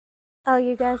Oh,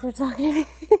 you guys are talking to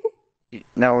me?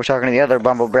 No, we're talking to the other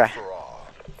Bumble Bruh.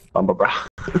 Bumble Bruh.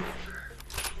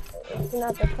 It's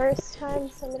not the first time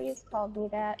somebody's called me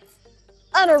that.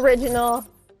 Unoriginal.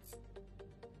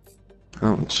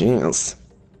 Oh, jeez.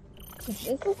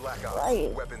 Jesus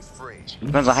Christ.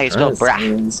 Depends on how you spell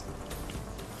Bruh.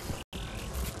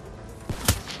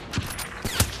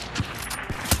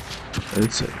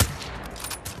 It's it.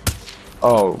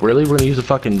 Oh, really? We're gonna use a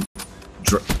fucking...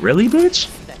 Really, bitch?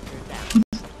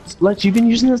 Lex, you've been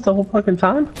using this the whole fucking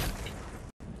time?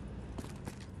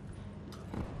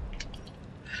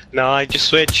 No, I just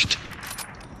switched.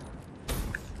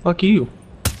 Fuck you.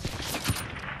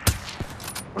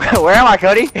 Where am I,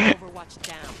 Cody?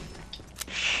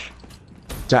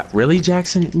 Really,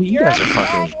 Jackson? I mean, you guys are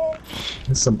fucking...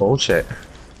 That's some bullshit.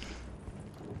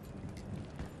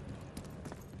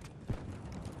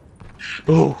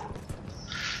 Ooh.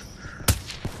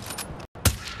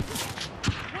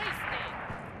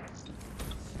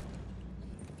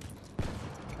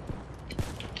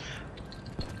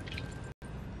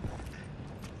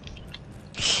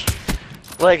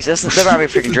 Lex, this is the be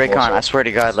freaking Dracon. I swear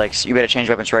to God, Lex, you better change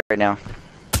weapons right now.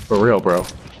 For real, bro.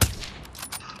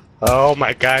 Oh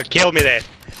my god, kill me then.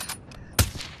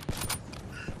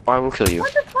 Or I will kill you.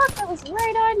 What the fuck? That was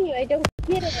right on you. I don't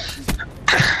get it.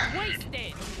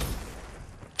 Wasted.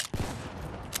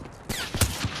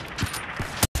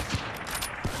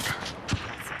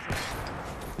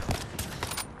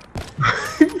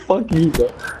 Fuck you,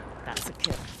 bro. That's a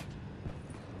kill.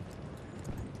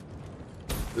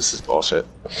 This is bullshit.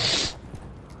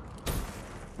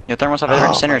 Your thermos over there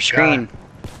in Oh center my screen.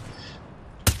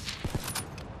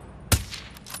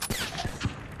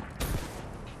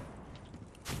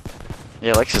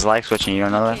 Yeah, Lex is live switching, you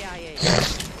don't know that? KIA.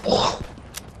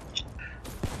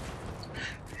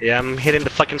 Yeah, I'm hitting the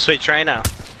fucking switch right now.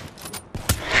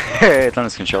 It's on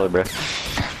his controller, bro.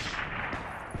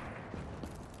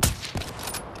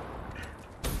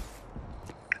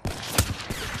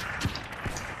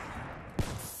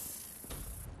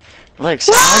 Lex,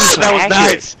 how are you so That was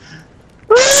accurate? nice.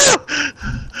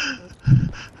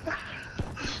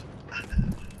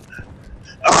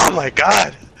 Oh my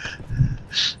god.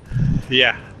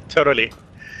 Yeah, totally.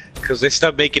 Cause they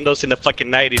stopped making those in the fucking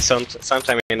 90s,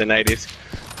 sometime in the 90s.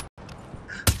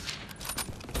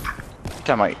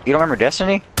 Talking about, you don't remember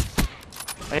Destiny?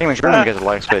 I didn't even remember because of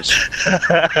live switch.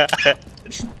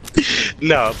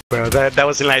 No, bro, that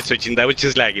wasn't light switching, that was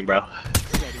just lagging, bro.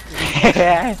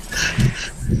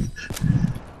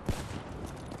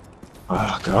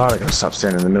 Oh god, I gotta stop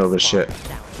standing in the middle of this shit.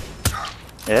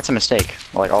 Yeah, that's a mistake.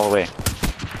 Like, all the way.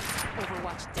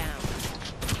 Overwatch down.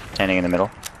 Standing in the middle.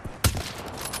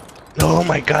 Oh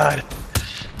my god.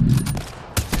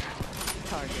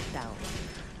 Target down.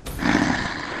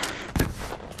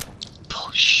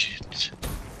 Bullshit.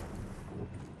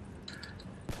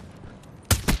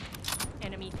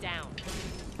 Enemy down.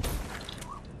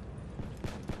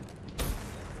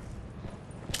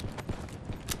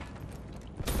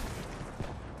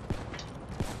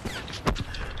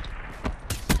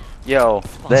 Yo,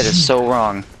 that is so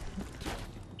wrong.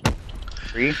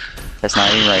 3? That's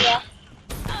not even right.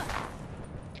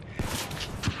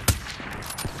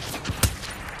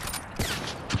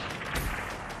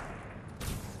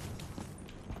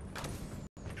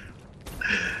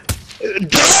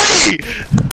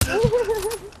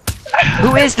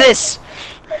 Who is this?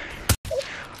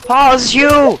 Pause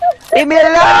you! Leave me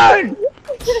alone!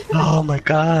 Oh my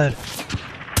god.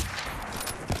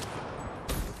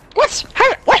 What?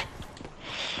 How? What?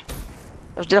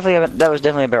 That was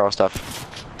definitely a barrel stuff.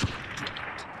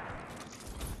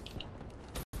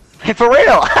 For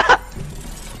real!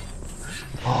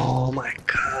 Oh my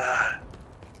god.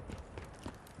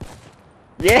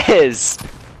 Yes!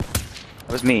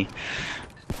 That was me.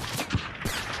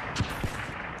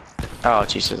 Oh,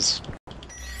 Jesus.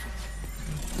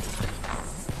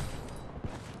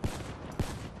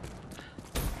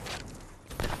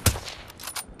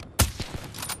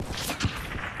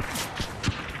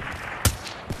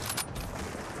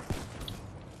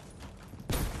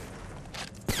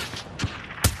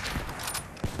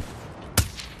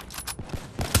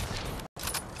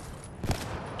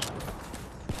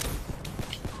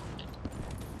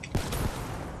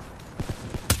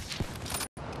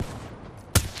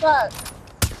 Fuck.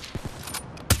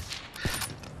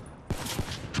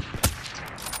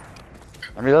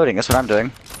 I'm reloading, that's what I'm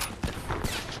doing.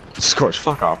 Scorch,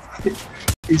 fuck off.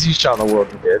 Easy shot in the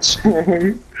world, you bitch.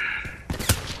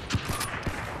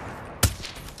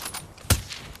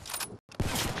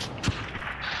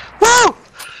 Woo!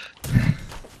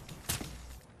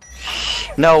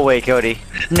 No way, Cody.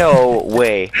 No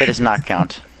way. That does not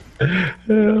count.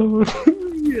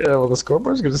 Yeah, well, the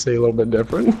scoreboard's gonna say a little bit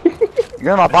different.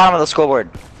 You're on the bottom of the scoreboard.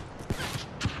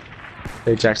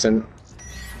 Hey, Jackson.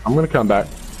 I'm gonna come back.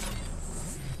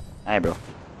 Hey, bro.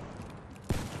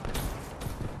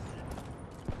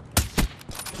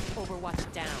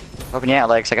 Overwatch down. Open you out,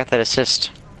 Lex. I got that assist.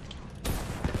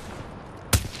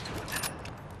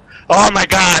 Oh my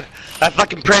god! I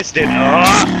fucking pressed it!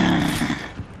 Oh.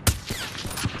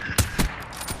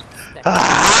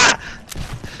 Ah!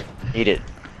 Eat it.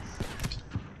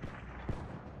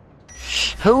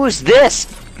 Who is this?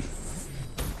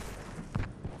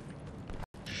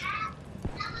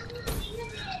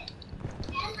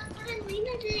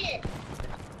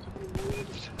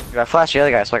 I flashed the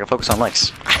other guy so I can focus on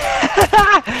Lex.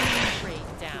 Raid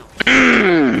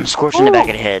down. Scorched in the back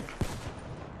of the head.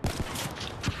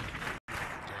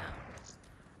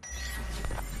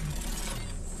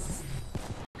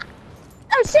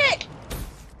 Oh shit!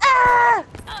 Ah!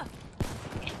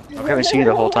 I haven't seen you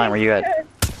the whole time. Where you at?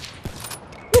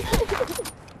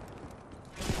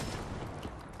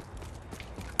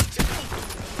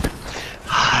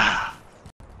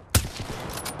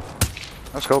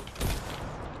 Let's go.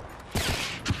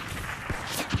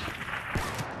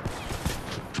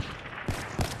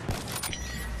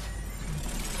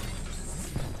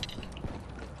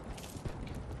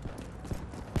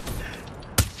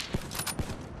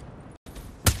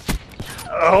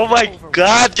 Oh my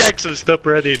god, Jackson, stop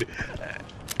running!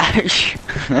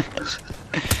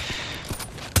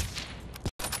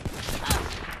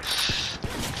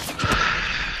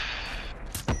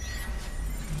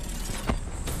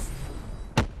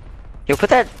 Yo, put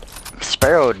that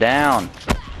sparrow down.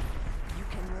 You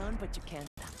can run, but you can't.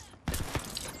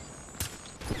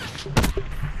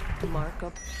 Mark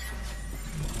up.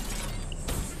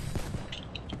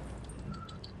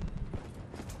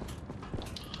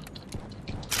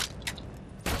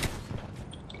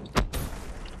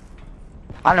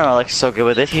 I know Alex is so good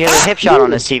with this. He has a hip shot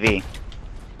on his TV.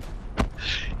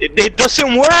 It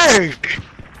doesn't work!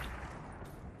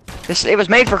 It was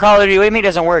made for Call of Duty. What do you mean it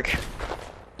doesn't work?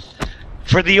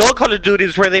 For the old Call of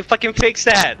Duties where they fucking fixed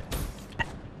that.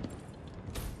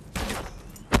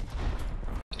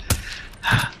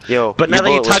 Yo, But now that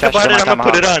you bullet was talk about faster it, than I'm my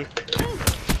gonna put it tomahawk.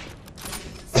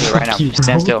 on. Right now, You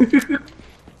stand still.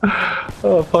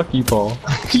 Oh, fuck you, Paul.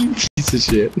 You piece of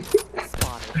shit.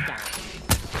 Spotter down.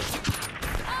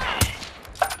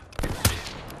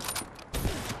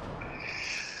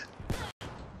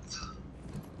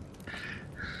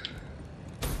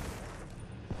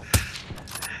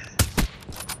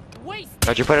 Waste.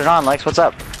 How'd you put it on, Lex? What's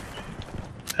up?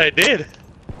 I did.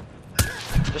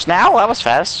 Just now? That was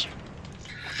fast.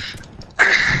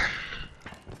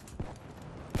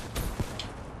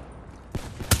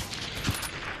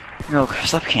 No,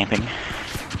 stop camping.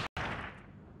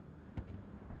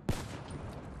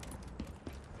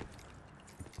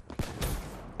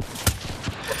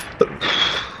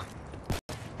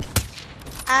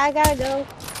 I gotta go.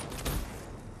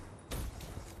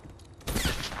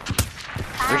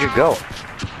 Where'd you go?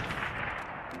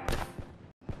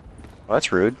 Well,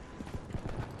 that's rude.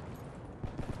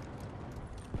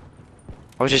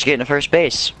 I was just getting to first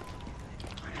base.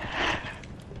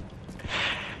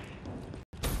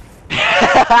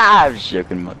 I'm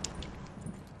joking, man.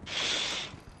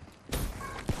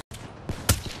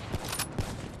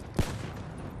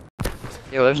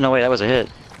 Yo, there's no way that was a hit.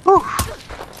 Whew.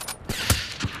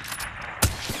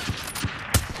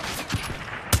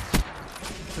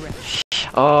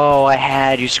 Oh, I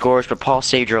had you scores, but Paul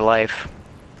saved your life.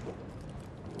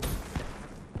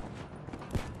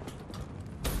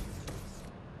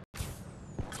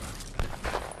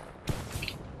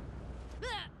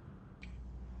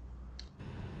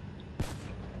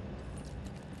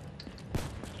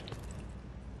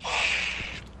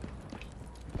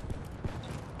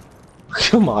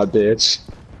 Come on, bitch.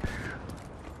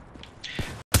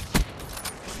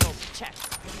 Smoke check.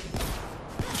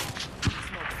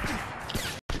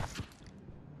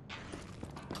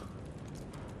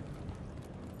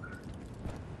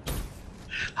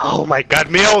 Oh my god,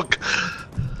 milk!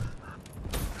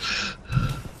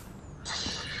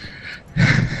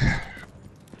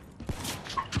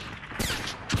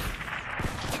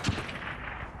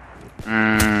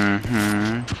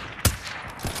 Mm-hmm.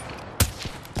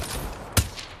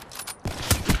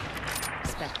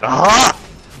 Spectre. Ah!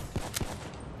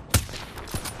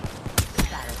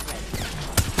 Battle ready.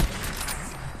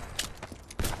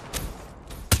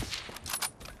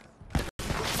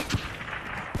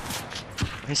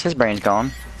 I guess his brain's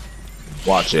gone.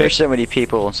 Watch There's it. so many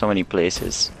people in so many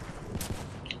places.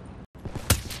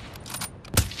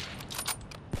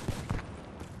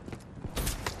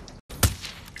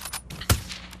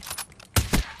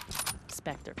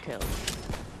 Spectre killed.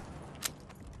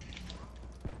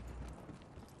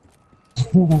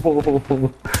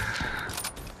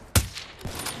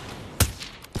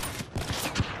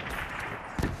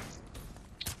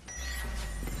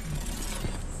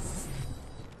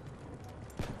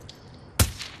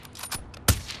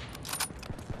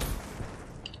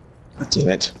 Damn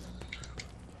it.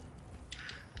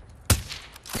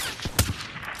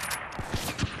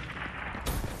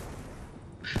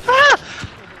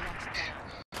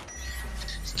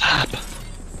 Stop.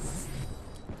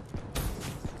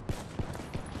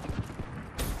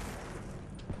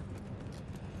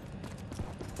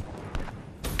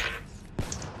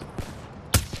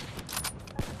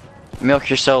 Milk,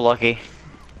 you're so lucky.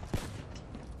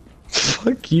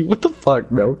 Fuck you. What the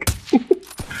fuck, Milk?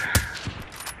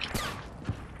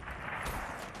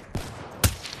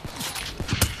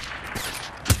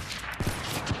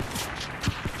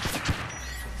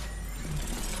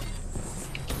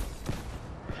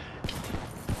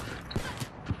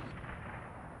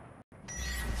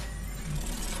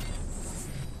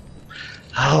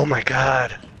 Oh my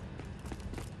god.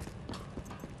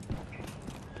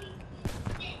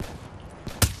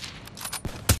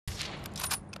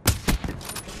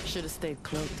 Should have stayed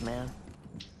cloaked, man.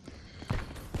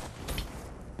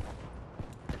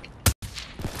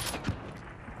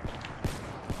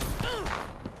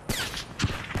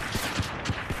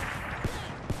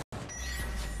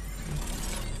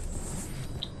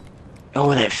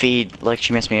 Oh, that feed. Like,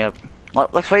 she messed me up.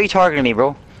 Lex, why are you targeting me,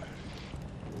 bro?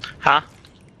 Huh?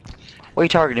 Why are you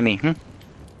targeting me?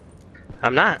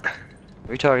 I'm not.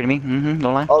 Are you targeting me?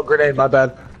 Don't lie. Oh, grenade, my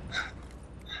bad.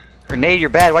 Grenade, you're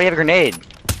bad. Why do you have a grenade?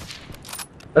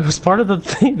 It was part of the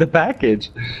thing, the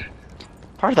package.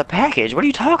 Part of the package? What are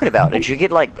you talking about? Did you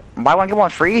get, like, buy one, get one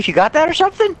free if you got that or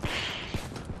something?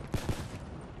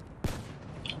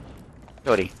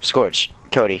 Cody, Scorch.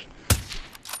 Cody.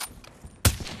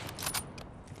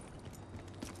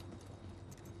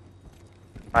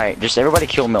 Alright, just everybody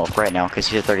kill Milk right now, because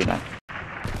he's at 39.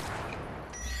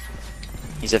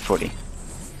 He's at 40.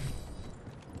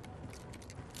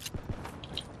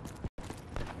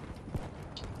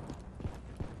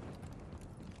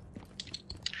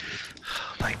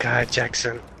 Oh my god,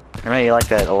 Jackson. I know you like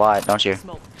that a lot, don't you?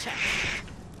 Smoke check.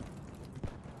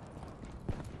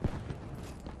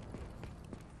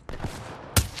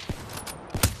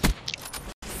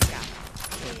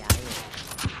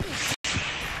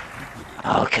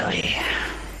 Oh, Cody.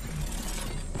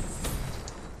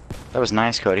 That was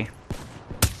nice, Cody.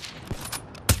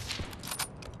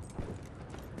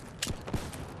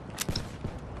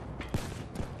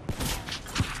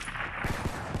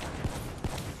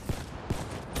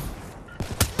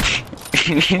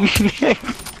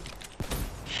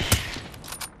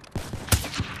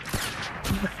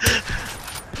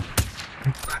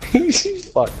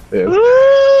 Fuck this.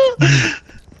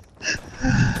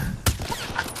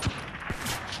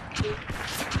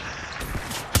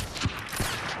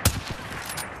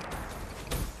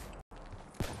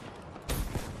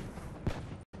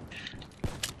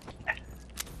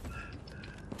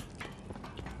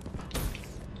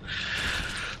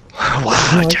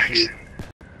 Wow, Jackson.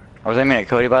 I was aiming at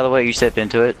Cody, by the way. You stepped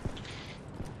into it.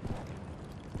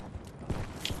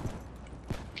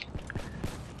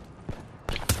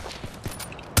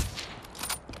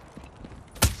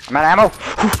 I'm out of ammo.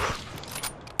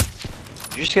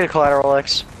 Did you just get a collateral,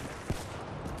 X?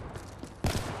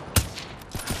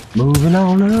 Moving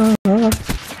on up.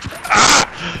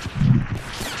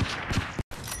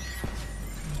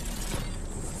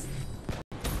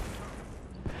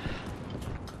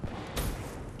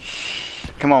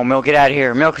 Come on, Milk, get out of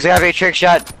here. Milk, has gotta be a trick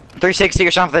shot. 360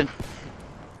 or something.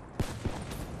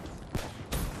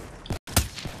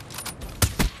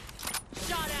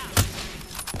 Shot out.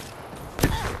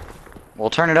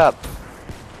 We'll turn it up.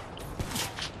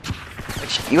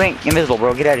 You ain't invisible,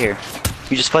 bro. Get out of here.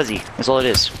 You just fuzzy. That's all it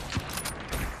is.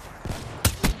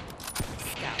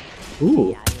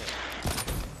 Ooh.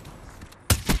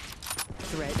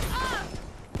 Thread.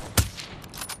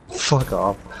 Fuck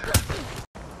off.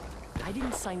 I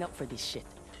didn't sign up for this shit.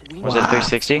 We Was need it to be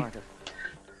 360? smarter.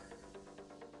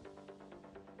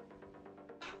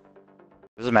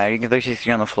 Doesn't matter. You can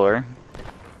 360 on the floor.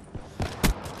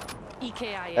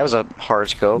 EKIA. That was a hard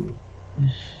scope.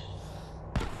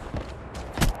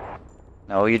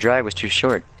 No, your drag was too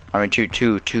short. I mean, too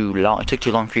long. It took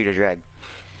too long for you to drag.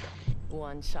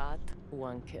 One shot,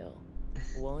 one kill.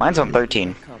 Won't Mine's on even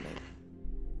 13. coming.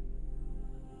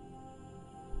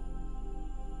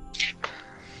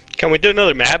 Can we do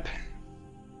another map?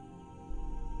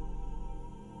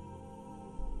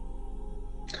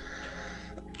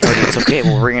 Cody, It's okay,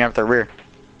 we'll bring it up the rear.